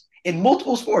offenses in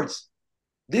multiple sports.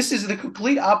 This is the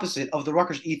complete opposite of the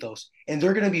Rutgers ethos, and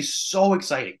they're going to be so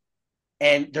exciting.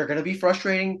 And they're going to be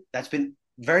frustrating. That's been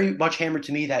very much hammered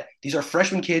to me that these are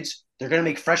freshman kids. They're going to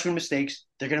make freshman mistakes.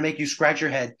 They're going to make you scratch your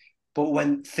head. But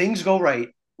when things go right,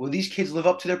 when these kids live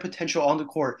up to their potential on the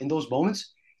court in those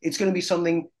moments, it's going to be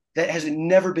something that has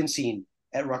never been seen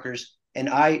at Rutgers. And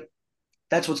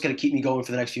that's what's going to keep me going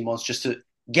for the next few months, just to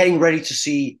getting ready to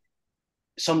see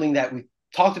something that we've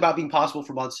talked about being possible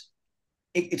for months.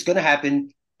 It's going to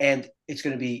happen, and it's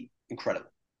going to be incredible.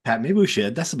 Pat, maybe we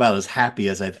should. That's about as happy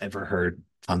as I've ever heard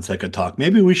Fonseca talk.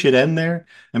 Maybe we should end there.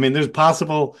 I mean, there's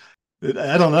possible.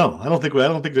 I don't know. I don't think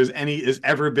there's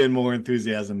ever been more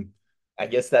enthusiasm. I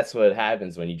guess that's what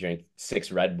happens when you drink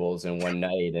 6 Red Bulls in one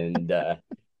night and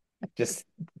just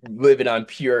living on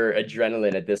pure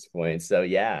adrenaline at this point. So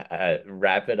yeah,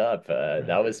 wrap it up.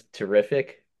 That was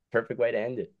terrific. Perfect way to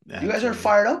end it. You guys are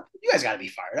fired up. You guys got to be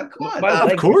fired up. Come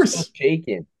on. Of course.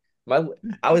 Shaking.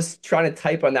 I was trying to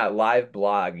type on that live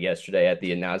blog yesterday at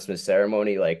the announcement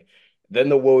ceremony. Like, then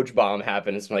the Woj bomb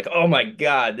happened. It's like, oh my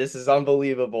God, this is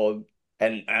unbelievable.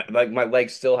 And like my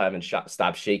legs still haven't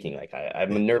stopped shaking. Like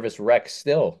I'm a nervous wreck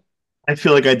still. I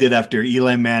feel like I did after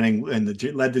Eli Manning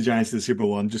led the Giants to the Super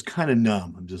Bowl. I'm just kind of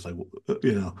numb. I'm just like,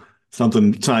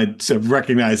 something. So I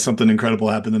recognized something incredible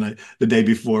happened the day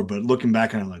before. But looking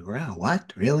back, I'm like, wow,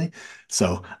 what, really?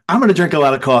 So I'm going to drink a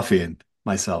lot of coffee and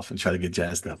myself and try to get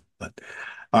jazzed up. But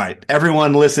all right,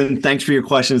 everyone, listen. Thanks for your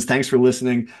questions. Thanks for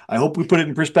listening. I hope we put it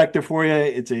in perspective for you.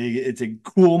 It's a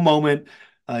cool moment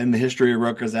in the history of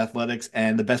Rutgers athletics,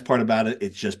 and the best part about it,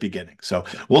 it's just beginning. So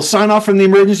we'll sign off from the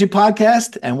Emergency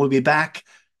Podcast, and we'll be back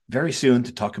very soon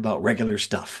to talk about regular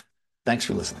stuff. Thanks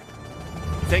for listening.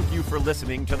 Thank you for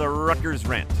listening to the Rutgers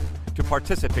Rant. To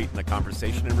participate in the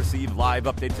conversation and receive live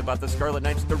updates about the Scarlet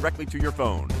Knights directly to your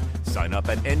phone, sign up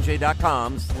at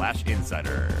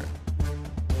nj.com/insider.